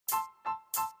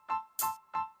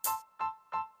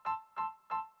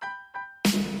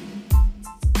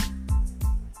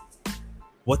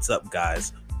What's up,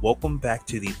 guys? Welcome back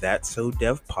to the That's So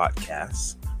Dev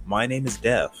podcast. My name is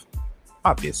Dev,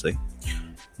 obviously.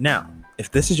 Now,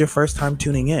 if this is your first time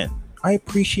tuning in, I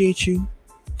appreciate you.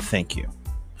 Thank you.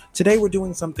 Today, we're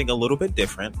doing something a little bit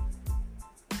different.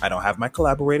 I don't have my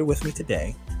collaborator with me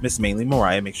today, Miss Mainly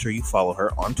Mariah. Make sure you follow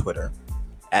her on Twitter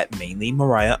at Mainly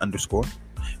Mariah _.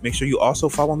 Make sure you also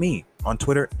follow me on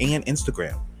Twitter and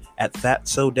Instagram at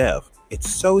That's So Dev. It's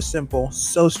so simple,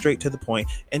 so straight to the point,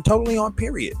 and totally on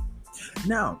period.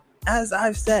 Now, as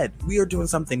I've said, we are doing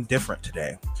something different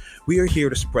today. We are here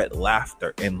to spread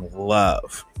laughter and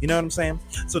love. You know what I'm saying?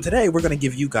 So today, we're going to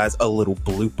give you guys a little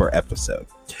blooper episode.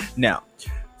 Now,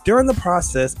 during the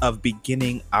process of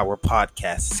beginning our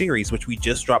podcast series, which we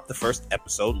just dropped the first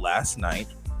episode last night,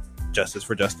 Justice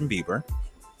for Justin Bieber,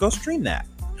 go stream that.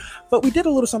 But we did a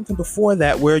little something before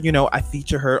that where, I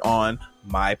feature her on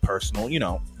my personal,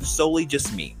 solely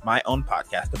just me, my own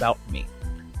podcast about me.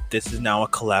 This is now a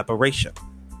collaboration.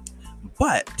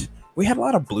 But we had a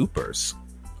lot of bloopers.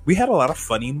 We had a lot of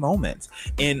funny moments.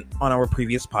 And on our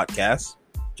previous podcast,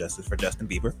 Justice for Justin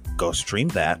Bieber, go stream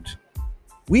that.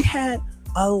 We had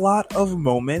a lot of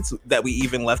moments that we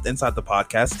even left inside the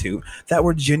podcast too that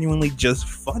were genuinely just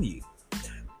funny.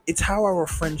 It's how our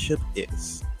friendship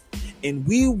is. And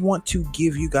we want to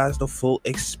give you guys the full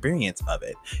experience of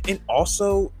it. And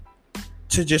also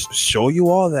to just show you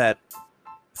all that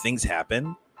things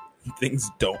happen. Things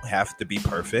don't have to be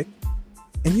perfect.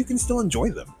 And you can still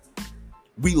enjoy them.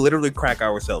 We literally crack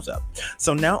ourselves up.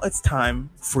 So now it's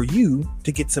time for you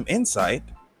to get some insight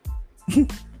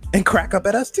and crack up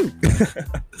at us too.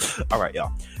 All right,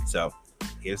 y'all. So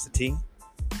here's the tea.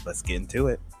 Let's get into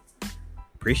it.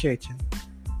 Appreciate you.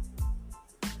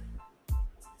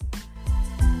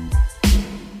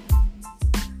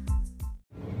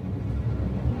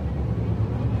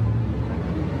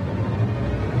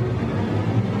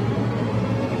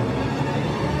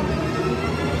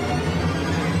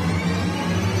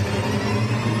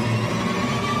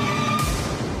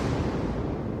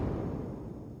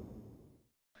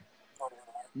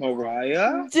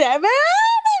 Mariah? Devin?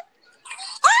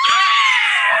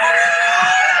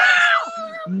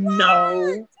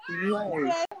 No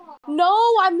way. No,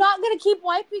 I'm not gonna keep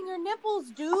wiping your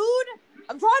nipples, dude.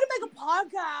 I'm trying to make a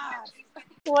podcast.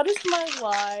 What is my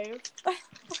life?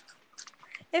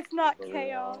 If not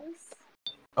chaos.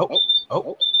 Oh.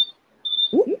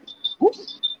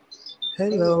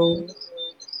 Hello.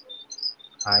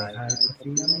 Hi.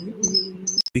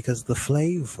 Because the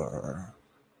flavor.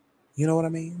 You know what I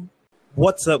mean?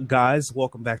 What's up, guys?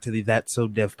 Welcome back to the That's So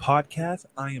Dev podcast.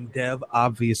 I am Dev,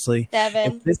 obviously.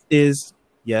 Devin, And this is,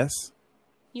 yes?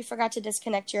 you forgot to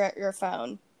disconnect your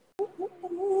phone.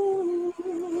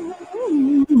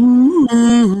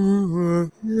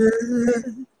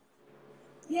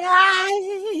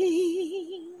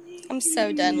 I'm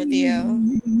so done with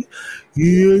you.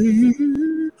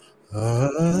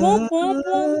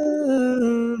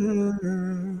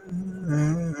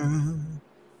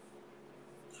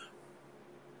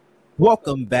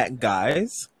 Welcome back,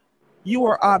 guys. You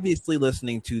are obviously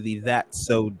listening to the That's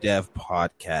So Dev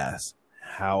podcast.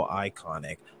 How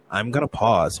iconic. I'm going to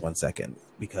pause 1 second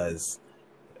because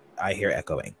I hear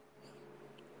echoing.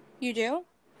 You do?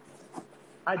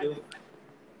 I do.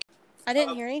 I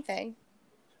didn't hear anything.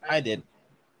 I did.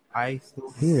 I still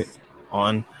hear it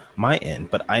on my end,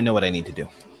 but I know what I need to do.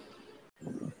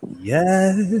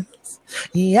 Yes.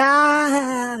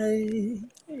 Yeah.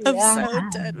 I'm so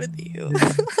done with you.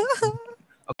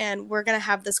 And we're going to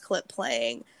have this clip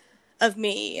playing of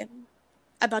me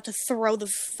about to throw the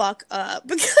fuck up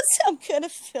because I'm going to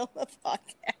film a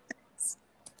podcast.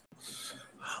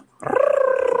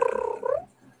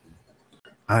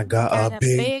 I got a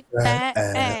big fat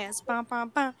ass. Bum, bum,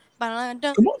 bum, bum,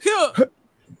 dum. Come on. Yeah.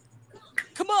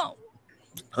 Come on.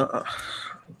 Uh-uh.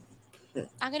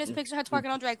 I'm going to picture her twerking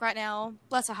on Drake right now.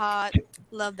 Bless her heart.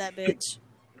 Love that bitch.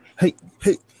 Hey,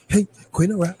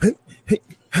 Queen of Rap. Hey,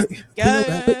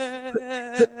 Yes.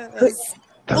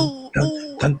 Ooh,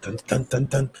 ooh. Dun, dun, dun, dun,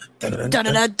 dun, dun, dun, dun, dun,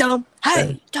 Dun-dun-dun-dun.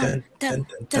 Hey.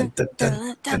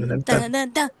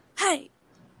 Dun-dun-dun-dun-dun-dun-dun. Hey.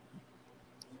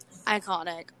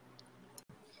 Iconic.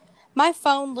 My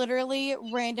phone literally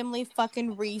randomly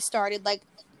fucking restarted,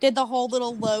 did the whole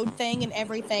little load thing and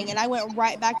everything, and I went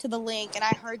right back to the link, and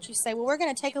I heard you say, well, we're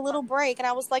going to take a little break, and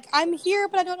I was like, I'm here,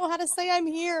 but I don't know how to say I'm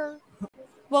here.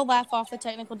 We'll laugh off the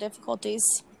technical difficulties.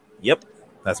 Yep,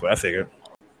 that's what I figured.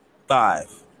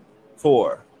 5,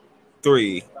 4,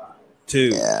 3, 2.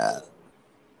 Yeah.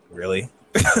 Really?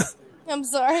 I'm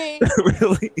sorry.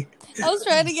 Really? I was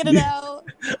trying to get it out.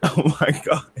 Oh my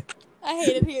god. I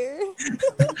hate it here.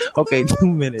 Okay, 2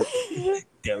 minutes.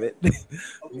 damn it.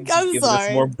 I'm Giving us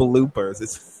sorry. more bloopers.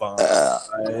 It's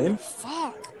fine.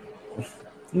 Fuck.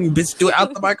 You bitch, do it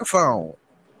out the microphone.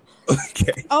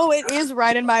 Okay. Oh, it is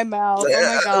right in my mouth.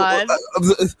 Oh my god.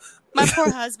 My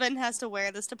poor husband has to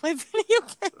wear this to play video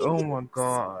games. Oh my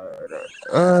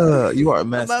god. You are a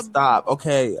mess. I'm a- Stop.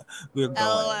 Okay. We're going.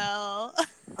 LOL.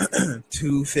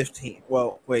 2:15.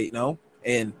 Well, wait, no.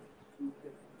 In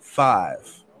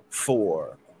 5,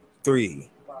 4, 3,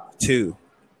 2.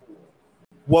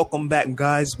 Welcome back,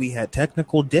 guys. We had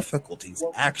technical difficulties,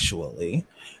 actually.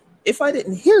 If I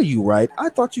didn't hear you right, I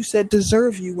thought you said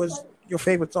Deserve You was your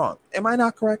favorite song. Am I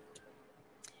not correct?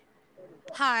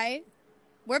 Hi.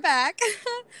 We're back.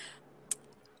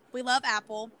 We love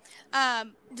Apple.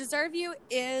 Deserve You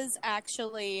is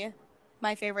actually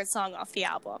my favorite song off the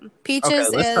album. Peaches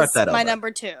Okay, let's start is that my over.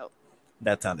 number 2.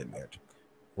 That sounded weird.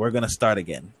 We're going to start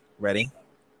again. Ready?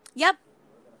 Yep.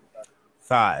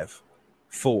 5,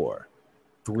 4,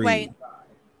 3. Wait.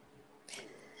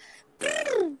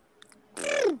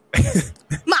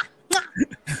 Ma.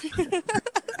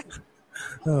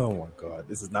 Oh my god,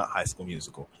 this is not High School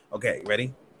Musical. Okay,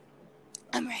 ready?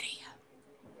 I'm ready.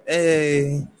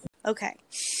 Hey. Okay.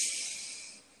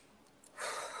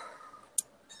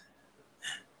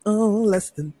 Oh,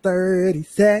 less than 30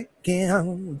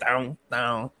 seconds. Down.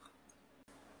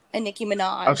 A Nicki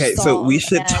Minaj Okay, song. so we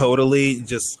should and- totally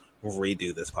just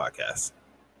redo this podcast.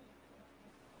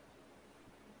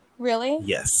 Really?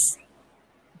 Yes.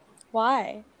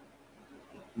 Why?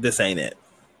 This ain't it.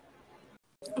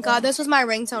 God, this was my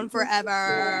ringtone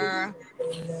forever.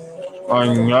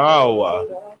 I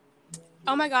know.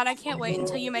 Oh my god, I can't wait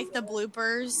until you make the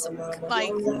bloopers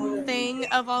like thing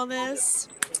of all this.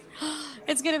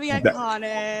 It's gonna be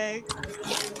iconic.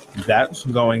 That's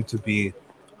going to be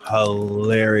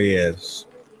hilarious.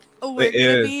 We're It gonna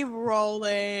is. be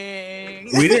rolling.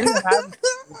 We didn't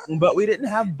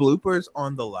have bloopers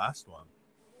on the last one.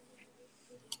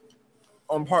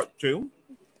 On part 2,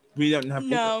 we didn't have bloopers.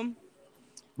 No.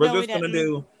 We're No, just we gonna didn't.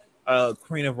 do a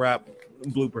Queen of Rap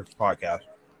bloopers podcast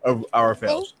of our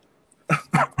fails.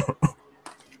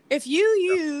 If you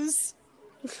use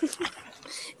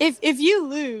if you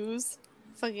lose,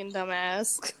 fucking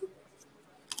dumbass.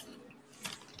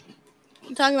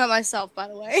 I'm talking about myself, by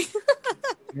the way.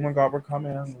 Oh my god, we're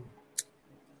coming.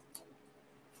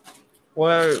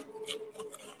 Wait,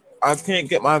 I can't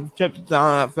get my chips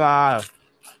down at 5.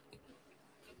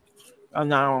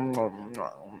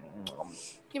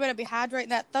 You better be hydrating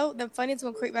that throat. Them funnies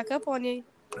gonna creep back up on you.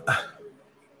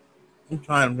 I'm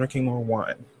trying. I'm drinking more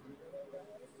wine.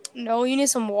 No, you need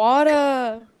some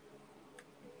water.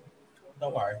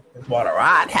 Don't worry, there's water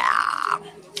right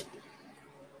here.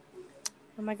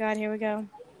 Oh my god, here we go.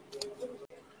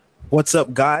 What's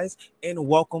up, guys, and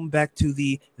welcome back to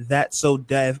the That's So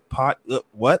Dev pot.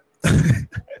 What?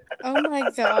 Oh my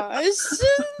gosh.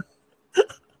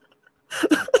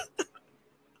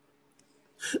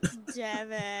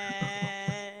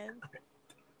 Devin.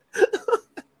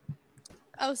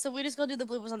 Oh, so we just gonna do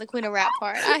the bloopers on the Queen of Rap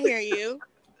part. I hear you.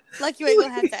 Like you ain't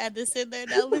gonna have to add this in there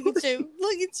now. Look at you.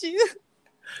 Look at you.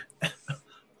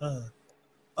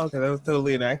 Okay, that was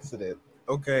totally an accident.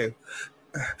 Okay,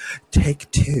 take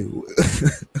 2.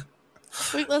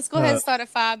 Wait, let's go ahead and start at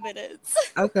 5 minutes.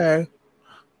 Okay,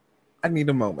 I need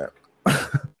a moment.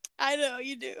 I know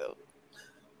you do.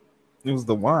 It was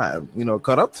the wine,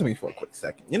 caught up to me for a quick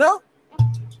second,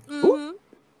 Mm-hmm.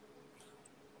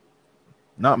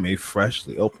 Not me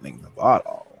freshly opening the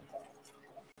bottle.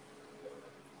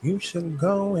 You should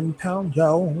go and pound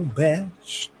your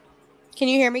bitch. Can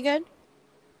you hear me good?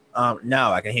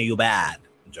 No, I can hear you bad.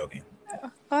 I'm joking.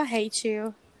 I hate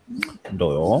you.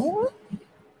 Do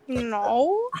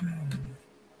No.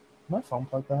 my phone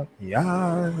plugged up?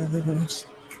 Yes.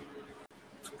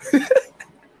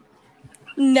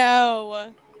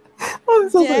 No. Oh,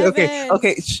 it's so funny. Devin.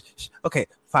 Okay.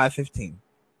 5:15.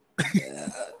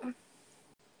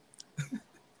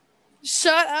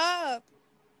 Shut up.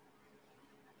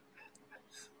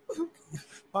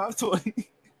 5:20.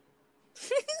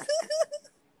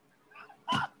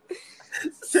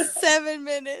 7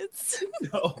 minutes.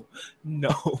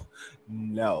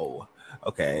 No.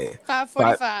 Okay.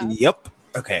 5:45. Yep.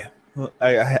 Okay.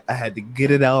 I had to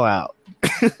get it all out.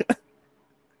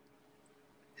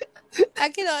 I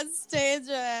cannot stand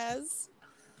your ass.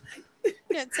 You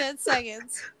got 10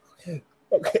 seconds.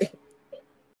 Okay.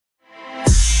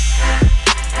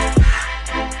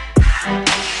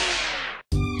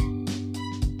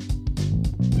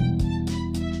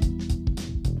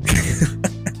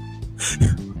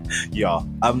 Y'all,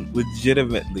 I'm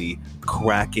legitimately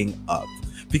cracking up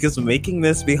because making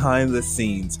this behind the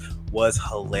scenes was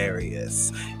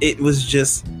hilarious. It was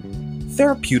just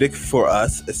therapeutic for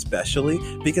us, especially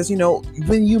because, you know,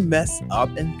 when you mess up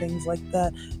and things like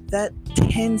that, that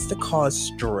tends to cause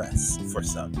stress for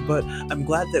some. But I'm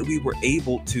glad that we were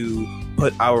able to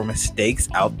put our mistakes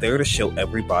out there to show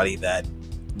everybody that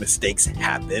mistakes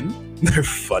happen. They're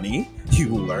funny. You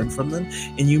learn from them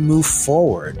and you move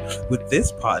forward. With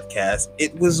this podcast,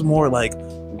 it was more like,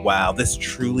 wow, this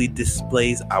truly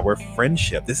displays our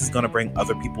friendship. This is going to bring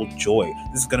other people joy.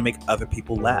 This is going to make other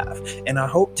people laugh. And I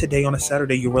hope today on a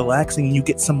Saturday you're relaxing and you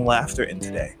get some laughter in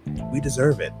today. We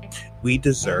deserve it. We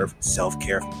deserve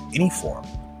self-care in any form.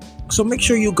 So make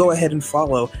sure you go ahead and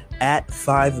follow at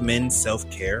 5Men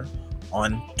Self-Care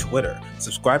on Twitter.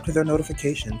 Subscribe to their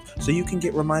notifications so you can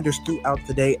get reminders throughout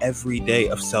the day, every day,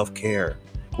 of self-care.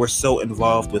 We're so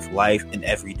involved with life and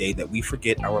every day that we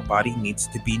forget our body needs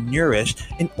to be nourished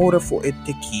in order for it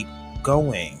to keep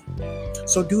going.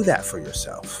 So do that for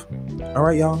yourself. All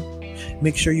right, y'all?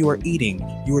 Make sure you are eating,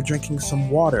 you are drinking some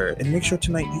water, and make sure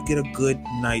tonight you get a good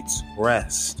night's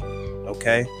rest.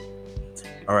 Okay?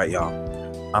 All right,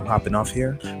 y'all. I'm hopping off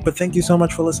here, but thank you so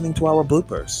much for listening to our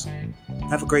bloopers.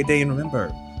 Have a great day, and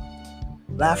remember,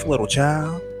 laugh, little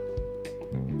child.